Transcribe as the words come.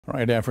All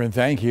right, Efren,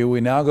 thank you.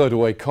 We now go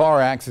to a car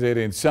accident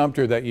in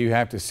Sumter that you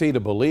have to see to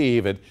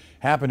believe. It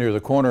happened near the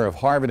corner of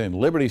Harvard and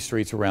Liberty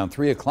Streets around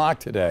 3 o'clock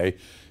today.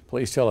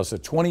 Police tell us a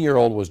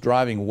 20-year-old was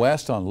driving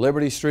west on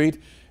Liberty Street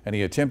and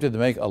he attempted to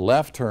make a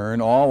left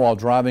turn, all while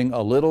driving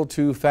a little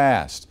too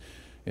fast.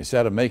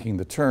 Instead of making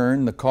the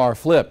turn, the car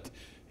flipped.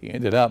 He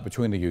ended up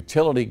between the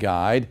utility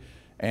guide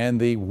and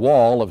the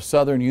wall of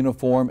Southern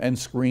uniform and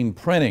screen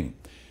printing.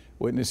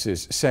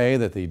 Witnesses say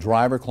that the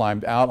driver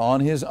climbed out on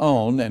his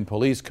own, and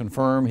police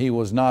confirm he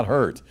was not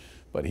hurt,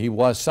 but he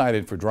was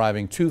cited for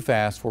driving too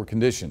fast for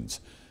conditions.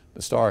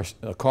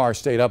 The car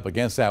stayed up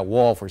against that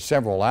wall for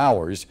several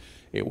hours.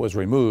 It was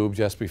removed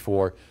just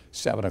before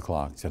 7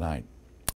 o'clock tonight.